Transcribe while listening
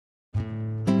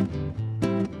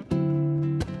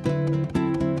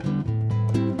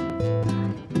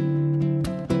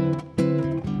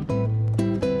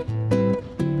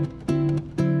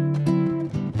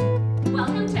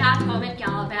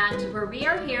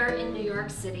here in New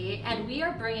York City, and we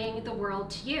are bringing the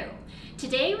world to you.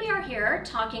 Today we are here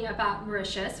talking about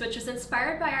Mauritius, which was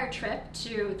inspired by our trip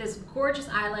to this gorgeous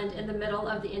island in the middle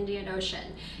of the Indian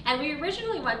Ocean. And we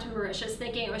originally went to Mauritius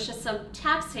thinking it was just some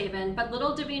tax haven, but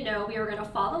little did we know we were going to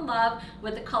fall in love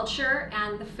with the culture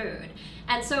and the food.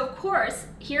 And so, of course,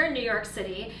 here in New York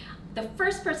City, the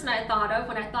first person I thought of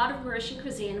when I thought of Mauritian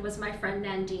cuisine was my friend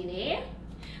Nandini,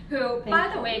 who, by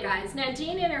the way, guys,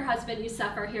 Nandini and her husband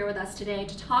Youssef are here with us today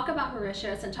to talk about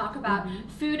Mauritius and talk about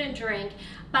food and drink.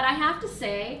 But I have to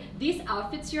say, these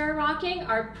outfits you're rocking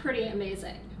are pretty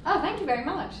amazing. Oh, thank you very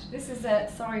much. This is a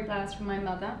sari blouse from my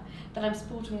mother that I'm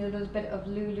sporting with a little bit of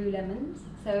Lululemons.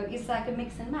 So it's like a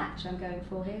mix and match I'm going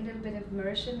for here. A little bit of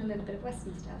Mauritian, a little bit of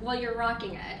Western stuff. Well, you're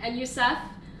rocking it. And Youssef?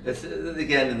 It's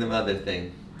again in the mother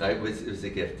thing. It was a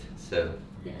gift, so.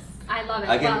 Yes, I love it.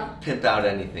 I can pimp out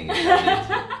anything if I need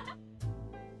to.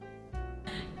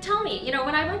 Tell me, you know,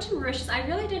 when I went to Mauritius, I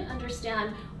really didn't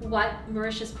understand what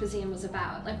Mauritius cuisine was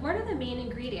about. Like, what are the main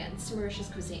ingredients to Mauritius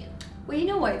cuisine? Well, you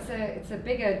know what? It's a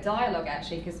bigger dialogue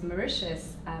actually, because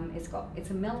Mauritius it's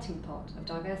a melting pot of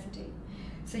diversity.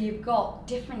 So you've got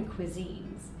different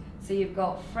cuisines. So you've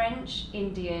got French,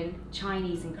 Indian,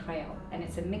 Chinese, and Creole, and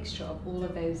it's a mixture of all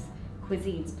of those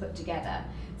cuisines put together.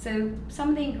 So some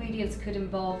of the ingredients could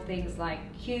involve things like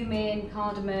cumin,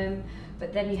 cardamom,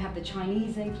 but then you have the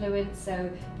Chinese influence,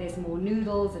 so there's more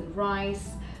noodles and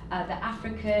rice. The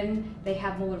African, they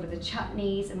have more of the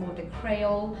chutneys and more of the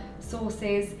Creole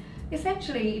sauces.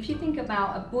 Essentially, if you think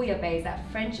about a bouillabaisse, that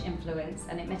French influence,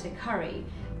 and it met a curry,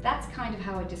 that's kind of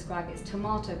how I describe it. It's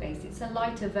tomato based. It's a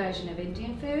lighter version of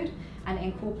Indian food, and it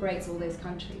incorporates all those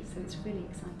countries, so it's really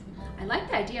exciting. I like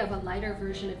the idea of a lighter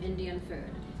version of Indian food.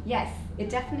 Yes,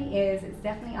 it definitely is. It's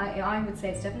definitely, I would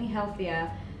say it's definitely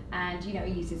healthier, and you know,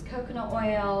 it uses coconut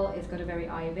oil. It's got a very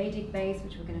Ayurvedic base,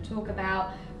 which we're going to talk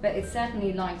about, but it's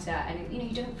certainly lighter, and you know,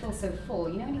 you don't feel so full.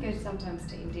 You know, when you go sometimes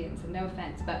to Indians, and no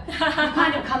offense, but you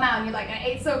kind of come out and you're like, I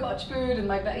ate so much food, and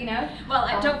like, you know. Well,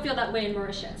 I don't feel that way in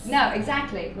Mauritius. No,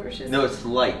 exactly. Mauritius. No, it's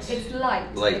light. It's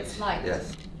light. Light. It's light.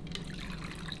 Yes.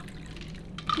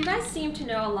 You guys seem to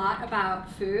know a lot about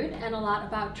food and a lot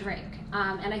about drink,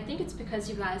 and I think it's because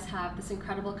you guys have this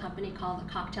incredible company called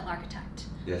the Cocktail Architect.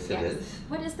 Yes, it is.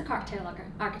 What is the Cocktail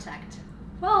Architect?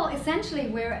 Well, essentially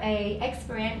we're a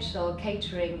experiential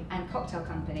catering and cocktail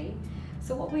company.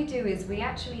 So what we do is we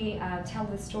actually tell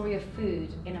the story of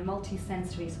food in a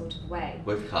multi-sensory sort of way.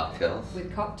 With cocktails.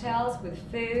 With cocktails, with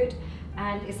food,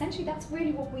 and essentially that's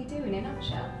really what we do in a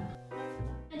nutshell.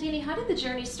 Nandini, how did the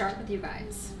journey start with you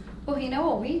guys? Well, you know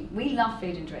what, we love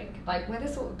food and drink. Like, we're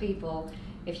the sort of people,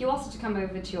 if you ask us to come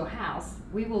over to your house,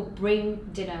 we will bring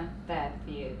dinner there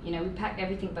for you. You know, we pack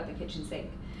everything but the kitchen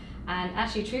sink. And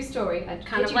actually, true story,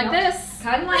 kind of like this.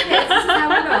 Kind of like this. This is how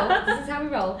we roll. This is how we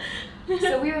roll.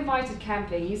 So we were invited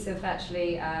camping. Youssef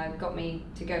actually got me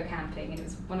to go camping, and it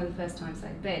was one of the first times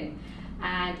I'd been.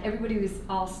 And everybody was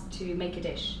asked to make a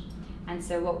dish. And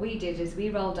so what we did is we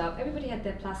rolled up, everybody had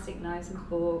their plastic knives and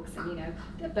forks and, you know,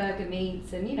 their burger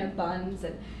meats and, you know, buns.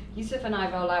 And Youssef and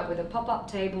I roll out with a pop-up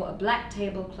table, a black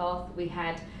tablecloth. We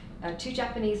had 2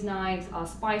 Japanese knives, our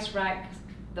spice racks,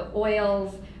 the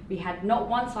oils. We had not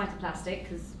one side of plastic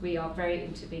because we are very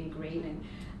into being green.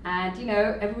 And you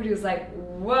know, everybody was like,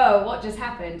 whoa, what just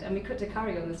happened? And we cooked a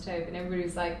curry on the stove, and everybody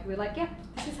was like, we're like, yeah,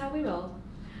 this is how we roll.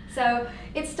 So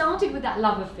it started with that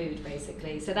love of food,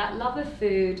 basically. So that love of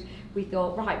food, we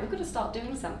thought, right, we've got to start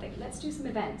doing something. Let's do some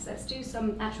events. Let's do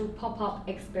some actual pop-up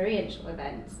experiential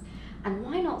events. And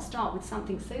why not start with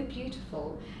something so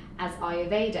beautiful as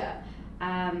Ayurveda?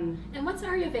 And what's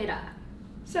Ayurveda?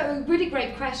 So, really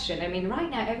great question. I mean, right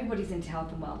now everybody's into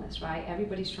health and wellness, right?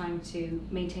 Everybody's trying to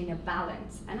maintain a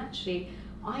balance. And actually,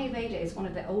 Ayurveda is one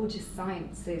of the oldest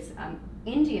sciences,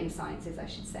 Indian sciences, I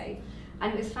should say.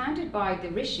 And it was founded by the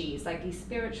rishis, like these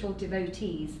spiritual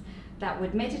devotees that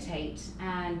would meditate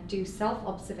and do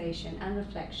self-observation and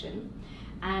reflection.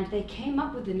 And they came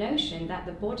up with the notion that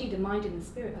the body, the mind, and the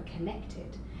spirit are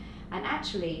connected. And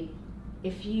actually,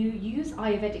 if you use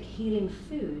Ayurvedic healing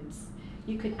foods,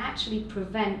 you can actually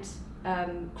prevent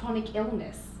chronic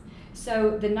illness.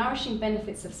 So the nourishing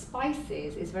benefits of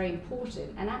spices is very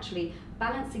important, and actually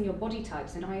balancing your body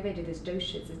types. In Ayurveda there's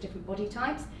doshas, there's different body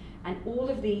types, and all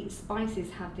of the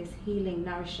spices have this healing,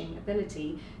 nourishing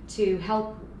ability to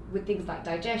help with things like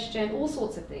digestion, all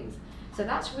sorts of things. So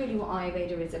that's really what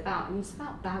Ayurveda is about, and it's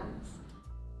about balance.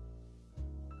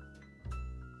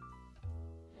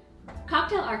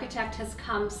 Cocktail Architect has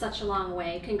come such a long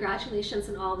way. Congratulations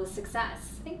on all the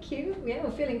success. Thank you. Yeah,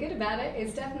 we're feeling good about it.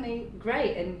 It's definitely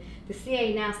great. And the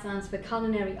CA now stands for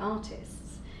Culinary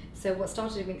Artists. So what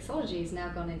started in mixology has now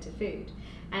gone into food.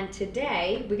 And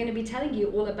today we're going to be telling you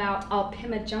all about our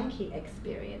Pima Junkie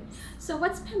experience. So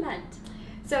what's piment?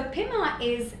 So Pima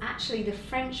is actually the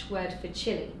French word for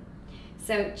chili.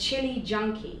 So chili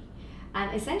junkie.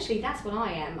 And essentially that's what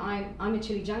I am. I'm a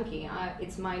chili junkie.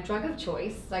 It's my drug of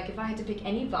choice. Like if I had to pick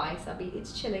any vice,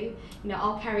 it's chili.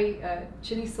 I'll carry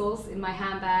chili sauce in my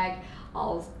handbag.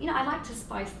 I like to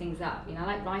spice things up. I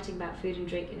like writing about food and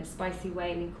drink in a spicy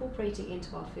way and incorporating it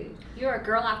into our food. You're a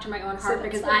girl after my own heart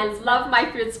because I love my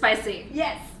food spicy.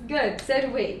 Yes, good. So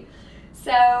do we.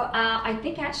 So I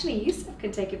think actually Yusuf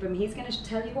can take it from here. He's going to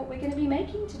tell you what we're going to be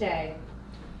making today.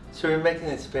 So we're making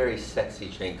this very sexy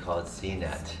drink called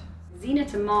Zeenat.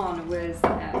 Zeenat Aman was,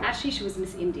 actually she was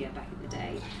Miss India back in the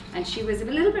day, and she was a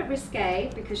little bit risque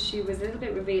because she was a little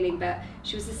bit revealing, but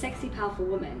she was a sexy, powerful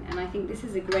woman, and I think this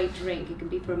is a great drink. It can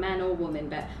be for a man or woman,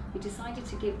 but we decided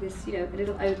to give this, a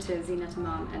little ode to Zeenat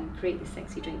Aman and create this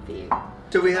sexy drink for you.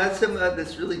 So we had some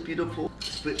this really beautiful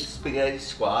spaghetti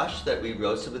squash that we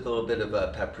roasted with a little bit of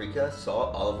paprika,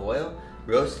 salt, olive oil,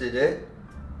 roasted it,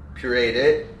 pureed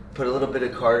it, put a little bit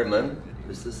of cardamom.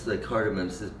 This is the cardamom,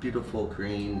 it's this beautiful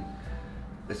green.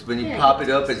 It's when you pop it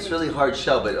open, it's really hard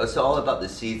shell, but it's all about the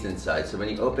seeds inside. So when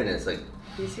you open it, it's like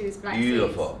you see these black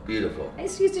beautiful, seeds? beautiful.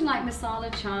 It's used in like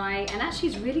masala chai, and actually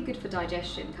it's really good for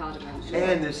digestion, cardamom.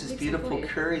 And there's this beautiful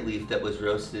curry leaf that was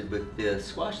roasted with the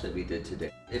squash that we did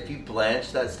today. If you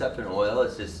blanch that stuff in oil,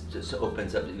 it just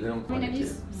opens up. You don't want have you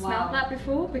to. smelled that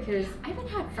before? Because I haven't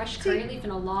had fresh curry leaf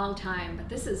in a long time, but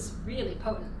this is really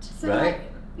potent. So right?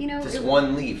 Just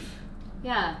one leaf.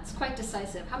 Yeah. It's quite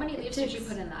decisive. How many leaves did you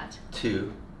put in that?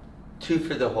 Two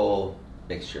for the whole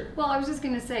mixture. Well, I was just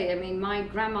going to say, my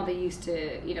grandmother used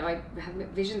to, I have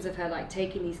visions of her like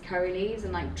taking these curry leaves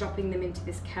and like dropping them into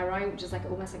this karai, which is like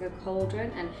almost like a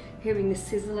cauldron, and hearing the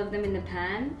sizzle of them in the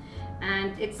pan.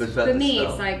 And it's, for me,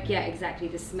 it's like, yeah, exactly,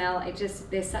 the smell.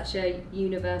 There's such a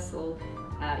universal,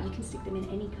 you can stick them in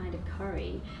any kind of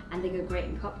curry and they go great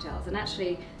in cocktails. And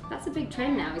actually, that's a big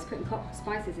trend now, is putting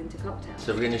spices into cocktails.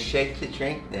 So we're going to shake the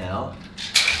drink now.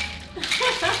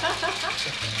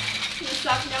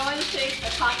 No one shakes a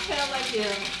cocktail like you.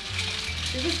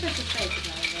 This is such a fake,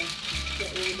 get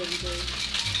all of them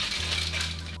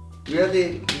do. Really,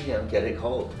 get it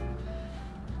cold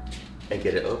and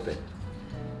get it open.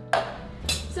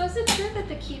 So is it true that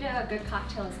the key to a good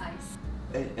cocktail is ice?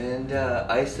 And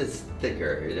ice is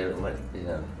thicker. You don't want,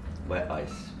 wet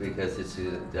ice because it's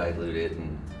diluted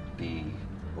and be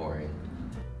boring.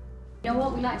 You know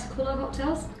what we like to call our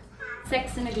cocktails?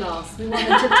 Sex in a glass. We want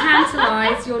them to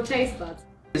tantalize your taste buds.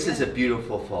 This is a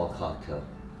beautiful fall cocktail.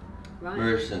 Right.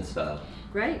 Mauritian style.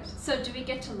 Great. So do we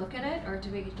get to look at it or do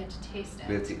we get to taste it?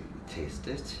 We have to taste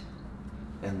it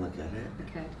and look at it.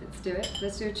 Okay, let's do it.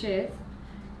 Let's do a cheers.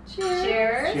 Cheers.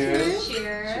 Cheers. Cheers.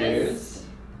 Cheers. Cheers.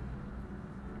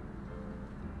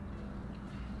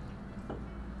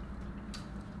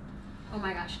 Oh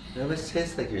my gosh. It almost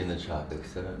tastes like you're in the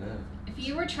tropics. I don't know. If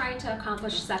you were trying to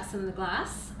accomplish sex in the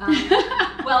glass,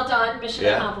 well done, mission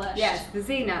accomplished. Yes, the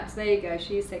Zeenat. There you go.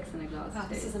 She's sex in a glass. Wow,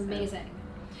 this is amazing.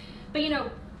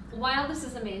 But while this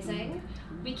is amazing,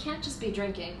 we can't just be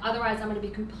drinking. Otherwise, I'm going to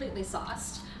be completely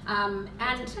sauced. And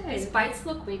these bites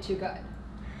look way too good.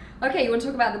 Okay, you want to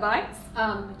talk about the bites?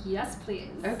 Yes, please.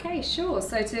 Okay, sure.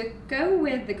 So to go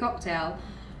with the cocktail,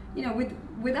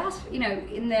 with us,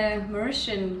 in the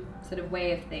Mauritian sort of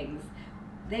way of things,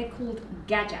 they're called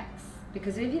gajaks.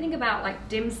 Because if you think about like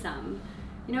dim sum,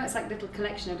 it's like a little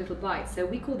collection of little bites. So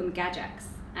we call them gajaks.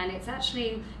 And it's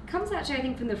comes I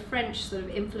think from the French sort of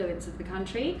influence of the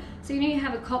country. So you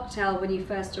have a cocktail when you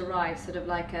first arrive, sort of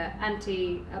like a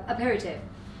aperitif.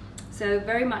 So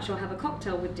very much you'll have a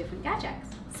cocktail with different gajaks.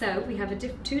 So we have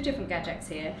two different gajaks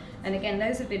here. And again,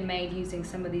 those have been made using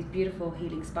some of these beautiful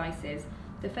healing spices.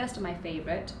 The first are my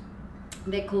favorite.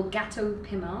 They're called gâteau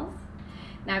piments.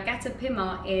 Now gâteau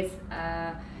piment is,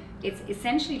 it's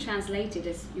essentially translated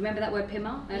as, you remember that word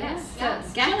piment? Yes,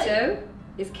 yes. Gâteau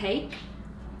is cake,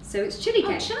 so it's chili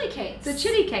cake. Oh, chili cakes. So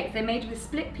chili cakes, they're made with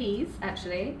split peas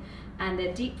actually, and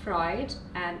they're deep fried,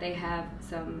 and they have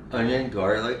some onion,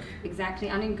 garlic. Exactly,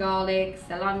 onion, garlic,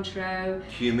 cilantro,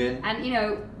 cumin. And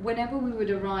whenever we would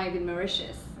arrive in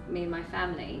Mauritius, me and my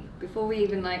family, before we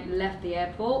even left the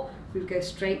airport, we would go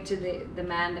straight to the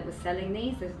man that was selling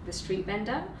these, the street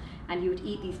vendor, and you would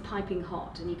eat these piping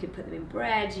hot, and you could put them in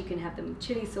bread, you can have them with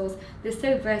chili sauce. They're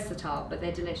so versatile, but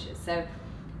they're delicious. So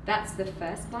that's the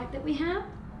first bite that we have.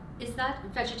 Is that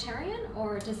vegetarian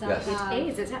or does that Yes. have... It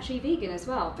is. It's actually vegan as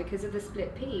well because of the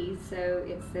split peas. So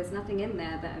there's nothing in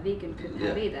there that a vegan couldn't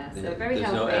have either. So very There's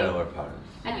healthy. no animal products.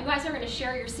 And you guys are going to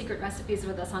share your secret recipes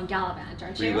with us on Galavante,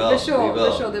 aren't you? We will. For sure, we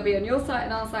will. for sure. They'll be on your site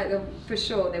and our site. For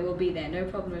sure, they will be there. No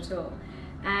problem at all.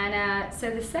 And so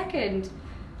the second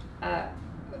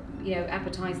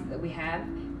appetizer that we have,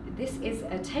 this is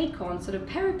a take on sort of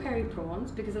peri-peri prawns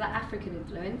because of that African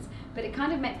influence, but it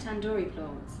kind of met tandoori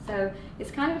prawns. So it's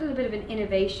kind of a little bit of an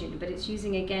innovation, but it's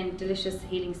using, again, delicious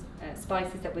healing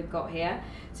spices that we've got here.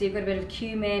 So you've got a bit of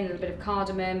cumin, a little bit of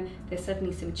cardamom, there's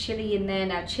certainly some chili in there.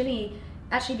 Now chili,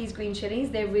 actually these green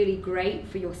chilies, they're really great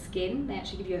for your skin. They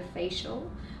actually give you a facial.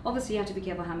 Obviously you have to be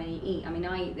careful how many you eat. I mean,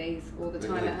 I eat these all the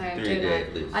time at home,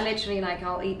 too. I literally, like,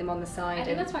 I'll eat them on the side. I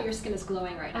think that's why your skin is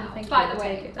glowing right now. Oh, by the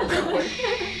way.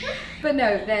 But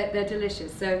no, they're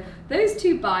delicious. So those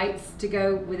 2 bites to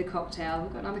go with a cocktail.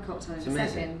 We've got another cocktail in a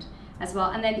second as well.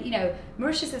 And then, you know,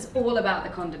 Mauritius is all about the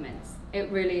condiments.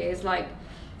 It really is like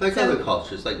other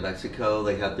cultures, like Mexico,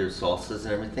 they have their salsas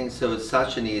and everything. So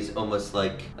sashimi is almost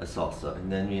like a salsa.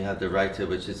 And then you have the raita,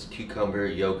 which is cucumber,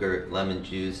 yogurt, lemon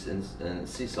juice, and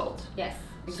sea salt. Yes,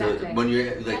 exactly. So when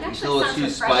you're like, it's a little too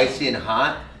spicy and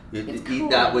hot, you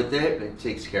eat that with it, it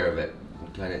takes care of it.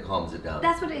 It kind of calms it down.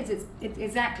 That's what it is. It's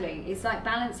exactly. It's like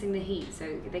balancing the heat, so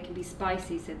they can be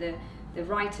spicy. So the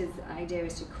raita's idea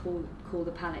is to cool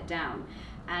the palate down.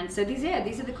 And so these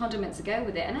are the condiments that go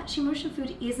with it. And actually, Mauritian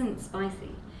food isn't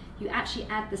spicy. You actually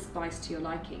add the spice to your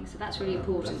liking, so that's really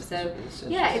important. So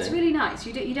yeah, it's really nice.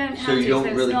 You don't have to. So you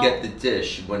don't really get the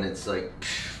dish when it's like.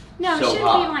 No, so it shouldn't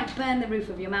hot. be like burn the roof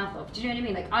of your mouth off. Do you know what I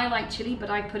mean? Like, I like chili,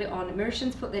 but I put it on.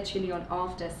 Mauritians put their chili on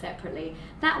after separately.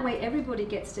 That way, everybody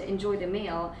gets to enjoy the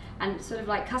meal and sort of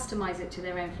like customize it to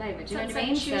their own flavor. Do you know what I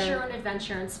mean? Choose your own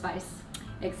adventure and spice.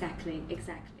 Exactly.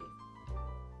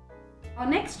 Our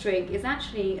next drink is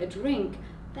actually a drink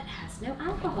that has no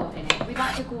alcohol in it. We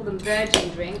like to call them virgin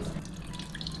drinks.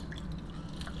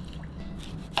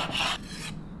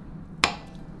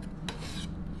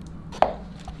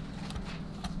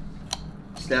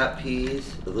 Snap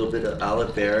peas, a little bit of aloe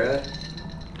vera,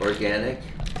 organic,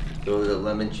 a little bit of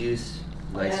lemon juice,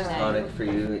 nice tonic for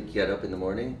you to get up in the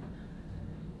morning.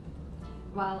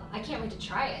 Well, I can't wait to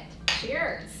try it.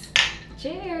 Cheers!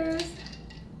 Cheers!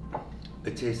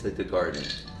 It tastes like the garden.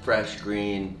 Fresh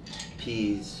green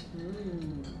peas,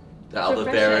 the aloe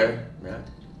vera. Yeah.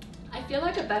 I feel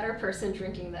like a better person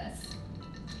drinking this.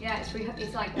 Yeah,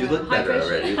 it's like you look better hydration.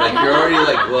 already. Like you're already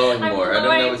like glowing more. I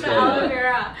don't know what's going aloe on.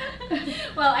 vera.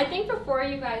 Well, I think before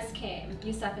you guys came,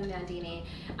 Yusuf and Nandini,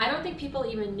 I don't think people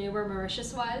even knew where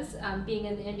Mauritius was, being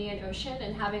in the Indian Ocean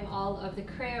and having all of the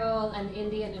Creole and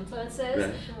Indian influences.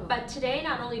 Right. But today,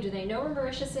 not only do they know where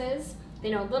Mauritius is, they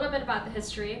know a little bit about the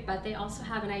history, but they also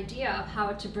have an idea of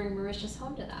how to bring Mauritius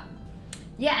home to them.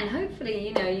 Yeah, and hopefully,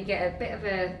 you know, you get a bit of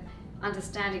a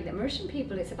understanding that Mauritian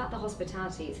people, it's about the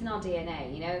hospitality. It's in our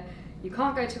DNA, you know. You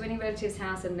can't go to any relative's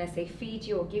house unless they feed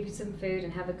you or give you some food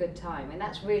and have a good time. And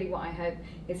that's really what I hope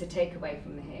is a takeaway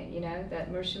from here, you know,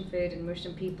 that Mauritian food and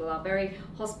Mauritian people are very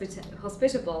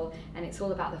hospitable, and it's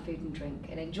all about the food and drink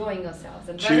and enjoying yourselves.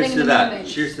 And cheers to that.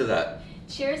 Cheers to that.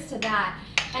 Cheers to that.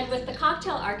 And with the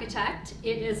Cocktail Architect,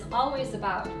 it is always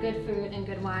about good food and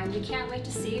good wine. We can't wait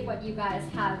to see what you guys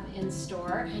have in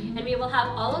store. And we will have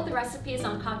all of the recipes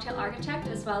on Cocktail Architect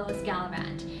as well as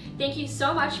Galavante. Thank you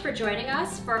so much for joining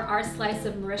us for our slice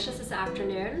of Mauritius this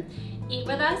afternoon. Eat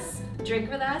with us,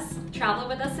 drink with us, travel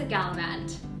with us at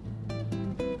Galavante.